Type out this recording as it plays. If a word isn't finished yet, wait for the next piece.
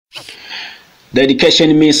The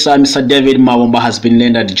Education Minister, Mr. David Mabumba, has been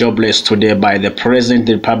rendered jobless today by the President,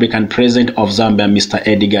 the Republican President of Zambia, Mr.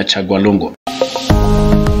 Edgar Chagwalungu.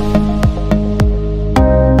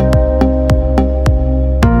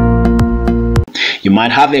 You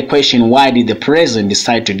might have a question, why did the president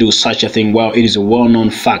decide to do such a thing? Well, it is a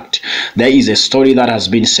well-known fact. There is a story that has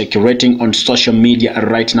been circulating on social media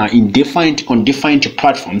right now on different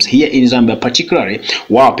platforms here in Zambia particularly,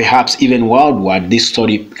 while perhaps even worldwide. This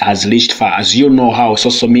story has reached far. As you know how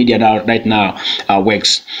social media right now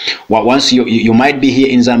works. Well, once you might be here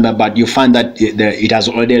in Zambia, but you find that it has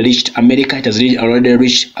already reached America, it has already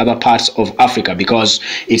reached other parts of Africa, because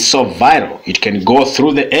it's so viral. It can go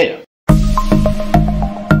through the air.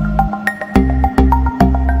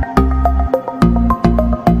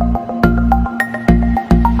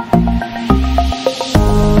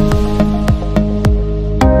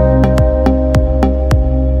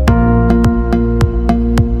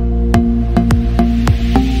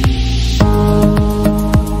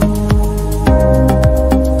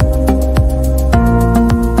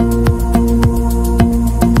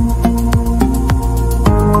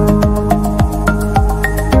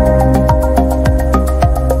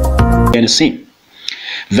 Scene.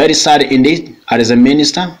 Very sad indeed, as a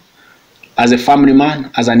minister, as a family man,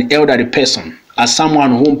 as an elderly person, as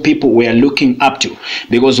someone whom people were looking up to,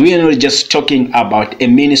 because we are not just talking about a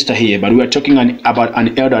minister here, but we are talking about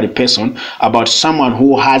an elderly person, about someone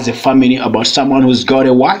who has a family, about someone who's got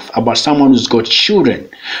a wife, about someone who's got children.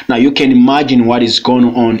 Now you can imagine what is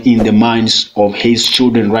going on in the minds of his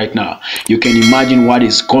children right now. You can imagine what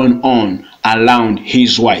is going on around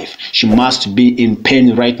his wife. She must be in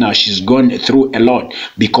pain right now. She's gone through a lot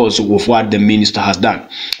because of what the minister has done.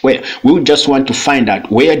 Well, we just want to find out,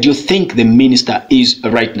 where do you think the minister is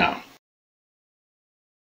right now?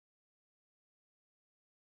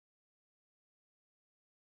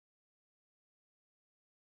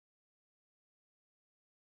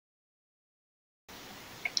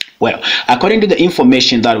 Well, according to the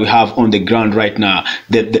information that we have on the ground right now,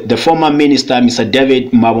 the former minister, Mr.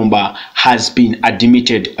 David Mabumba, has been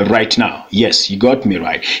admitted right now. Yes, you got me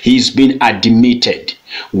right. He's been admitted.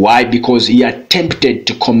 Why? Because he attempted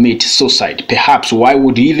to commit suicide. Perhaps why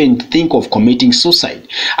would he even think of committing suicide?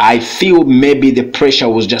 I feel maybe the pressure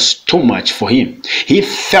was just too much for him. He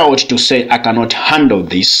felt to say, I cannot handle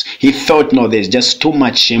this. He felt, no, there's just too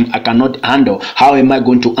much shame. I cannot handle. How am I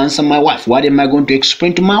going to answer my wife? What am I going to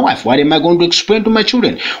explain to my wife? What am I going to explain to my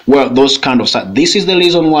children? Well, those kind of stuff. This is the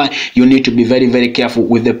reason why you need to be very, very careful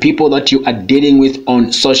with the people that you are dealing with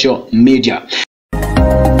on social media.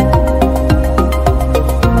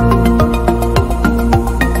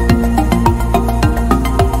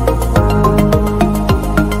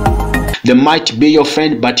 They might be your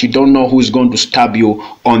friend, but you don't know who's going to stab you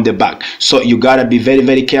on the back. So you gotta be very,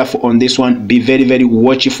 very careful on this one. Be very, very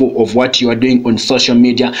watchful of what you are doing on social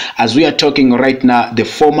media. As we are talking right now, the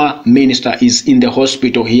former minister is in the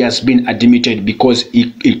hospital. He has been admitted because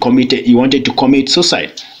he wanted to commit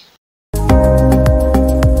suicide.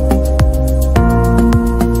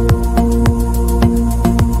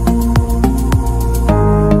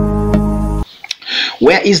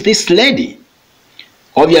 Where is this lady?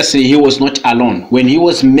 Obviously, he was not alone. When he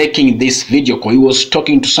was making this video call, he was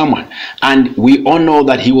talking to someone. And we all know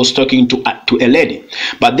that he was talking to a lady.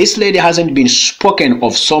 But this lady hasn't been spoken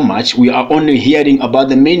of so much. We are only hearing about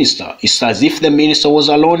the minister. It's as if the minister was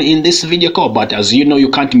alone in this video call. But as you know,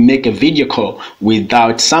 you can't make a video call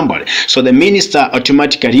without somebody. So the minister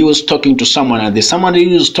automatically, he was talking to someone. And the someone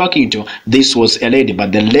he was talking to, this was a lady.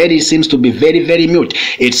 But the lady seems to be very, very mute.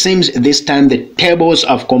 It seems this time the tables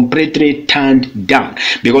have completely turned down.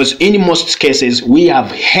 Because in most cases, we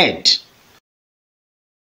have heard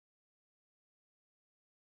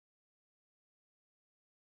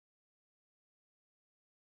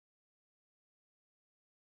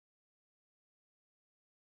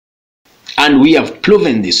and we have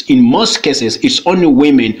proven this. In most cases, it's only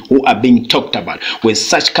women who are being talked about. When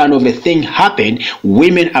such kind of a thing happened,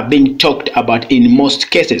 women are being talked about in most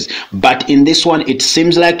cases. But in this one, it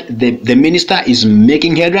seems like the minister is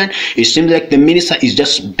making headline. It seems like the minister is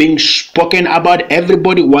just being spoken about.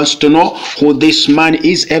 Everybody wants to know who this man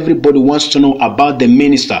is. Everybody wants to know about the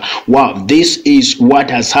minister. Wow, this is what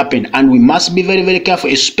has happened. And we must be very, very careful,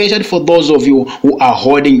 especially for those of you who are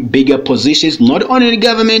holding bigger positions, not only in the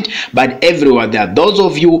government, but everywhere. There are those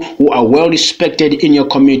of you who are well respected in your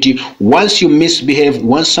community. Once you misbehave,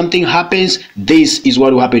 once something happens, this is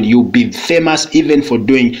what will happen. You'll be famous even for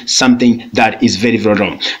doing something that is very, very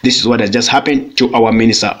wrong. This is what has just happened to our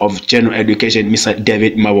Minister of General Education, Mr.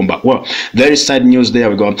 David Mabumba. Well, very sad news. There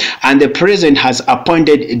we go. And the president has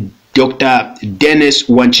appointed Dr. Dennis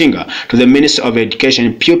Wanchinga, to the Minister of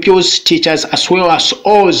Education, pupils, teachers, as well as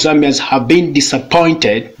all Zambians have been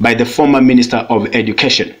disappointed by the former Minister of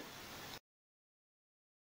Education.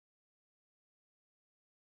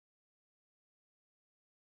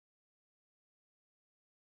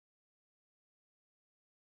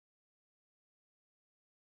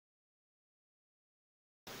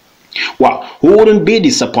 Wow, who wouldn't be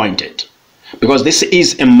disappointed? Because this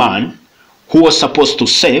is a man who was supposed to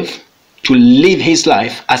save, to live his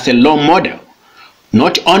life as a role model,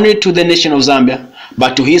 not only to the nation of Zambia,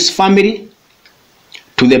 but to his family,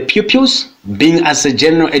 to the pupils. Being as a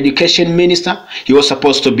general education minister, he was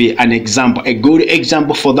supposed to be an example, a good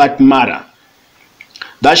example for that matter.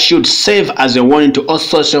 That should serve as a warning to all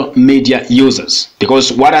social media users,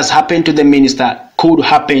 because what has happened to the minister could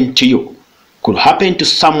happen to you, could happen to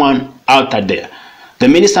someone out there. The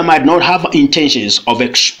minister might not have intentions of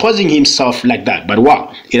exposing himself like that, but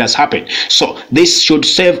wow, it has happened. So this should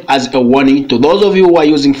serve as a warning to those of you who are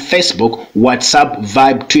using Facebook, WhatsApp,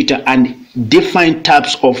 Vibe, Twitter, and different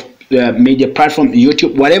types of media platform,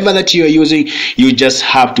 YouTube, whatever that you are using. You just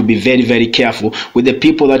have to be very, very careful with the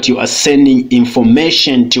people that you are sending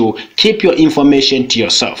information to. Keep your information to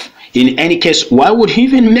yourself. In any case, why would he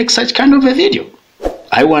even make such kind of a video?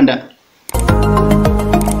 I wonder.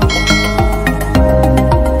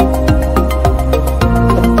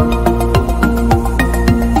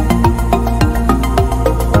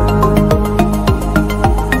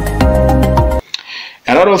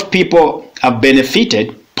 A lot of people have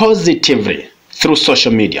benefited positively through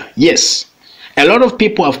social media. Yes, a lot of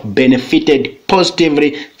people have benefited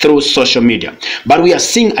positively through social media. But we are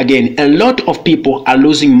seeing again, a lot of people are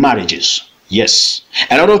losing marriages. Yes,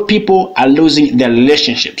 a lot of people are losing their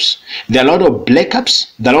relationships. There are a lot of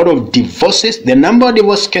breakups, there are a lot of divorces. The number of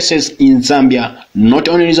divorce cases in Zambia, not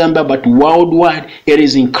only in Zambia, but worldwide, it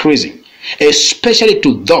is increasing. Especially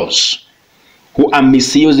to those who are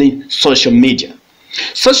misusing social media.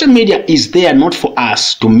 Social media is there not for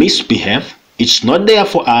us to misbehave. It's not there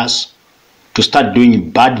for us to start doing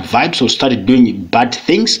bad vibes or start doing bad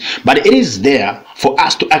things, but it is there for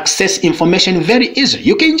us to access information very easily.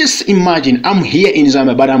 You can just imagine, I'm here in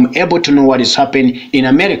Zambia, but I'm able to know what is happening in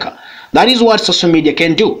America. That is what social media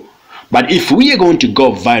can do. But if we are going to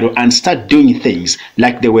go viral and start doing things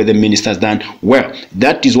like the way the minister's done, well,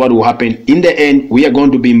 that is what will happen. In the end, we are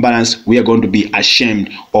going to be imbalanced. We are going to be ashamed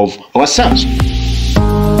of ourselves.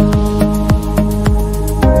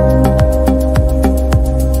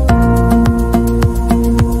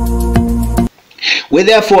 We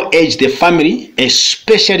therefore urge the family,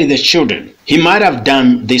 especially the children. He might have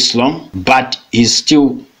done this long, but he's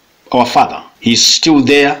still our father. He's still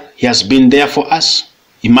there. He has been there for us.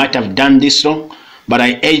 He might have done this long, but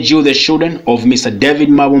I urge you, the children of Mr. David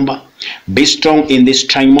Mabumba, be strong in this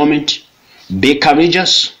trying moment. Be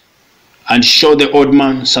courageous and show the old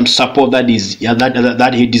man some support that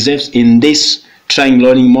he deserves in this trying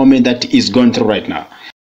learning moment that he's going through right now.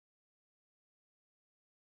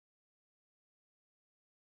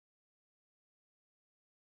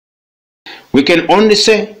 We can only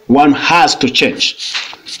say one has to change,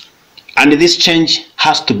 and this change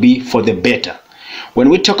has to be for the better. When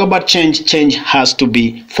we talk about change, change has to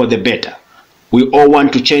be for the better. We all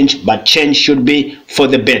want to change, but change should be for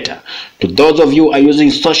the better. To those of you who are using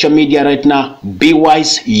social media right now, be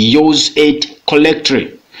wise, use it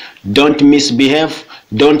correctly. Don't misbehave.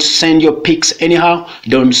 Don't send your pics anyhow.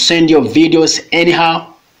 Don't send your videos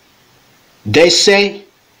anyhow. They say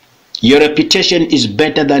your reputation is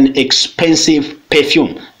better than expensive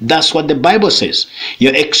perfume. That's what the Bible says.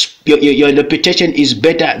 Your reputation is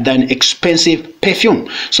better than expensive perfume.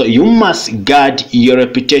 So you must guard your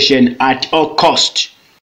reputation at all cost.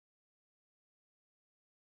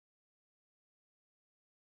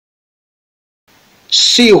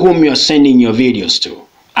 See whom you are sending your videos to.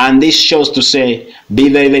 And this shows to say, be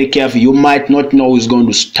very, very careful. You might not know who's going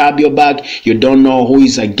to stab your back. You don't know who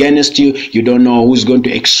is against you. You don't know who's going to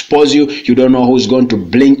expose you. You don't know who's going to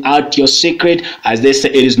bring out your secret. As they say,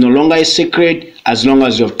 it is no longer a secret. As long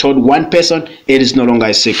as you have told one person, it is no longer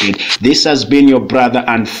a secret. This has been your brother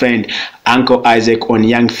and friend, Uncle Isaac on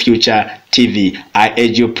Young Future TV. I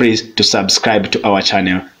urge you please to subscribe to our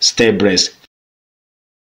channel. Stay blessed.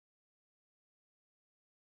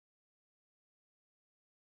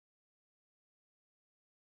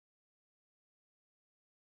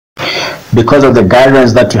 Because of the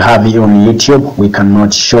guidelines that you have here on YouTube, we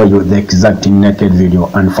cannot show you the exact naked video,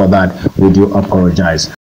 and for that we do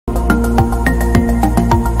apologize.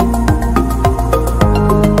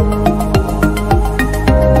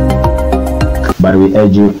 but we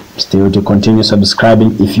urge you still to continue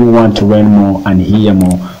subscribing if you want to learn more and hear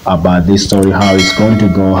more about this story, how it's going to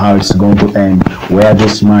go, how it's going to end, where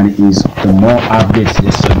this man is. The more updates,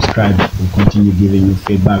 just subscribe. We'll continue giving you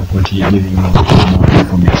feedback, continue giving you more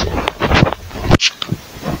information.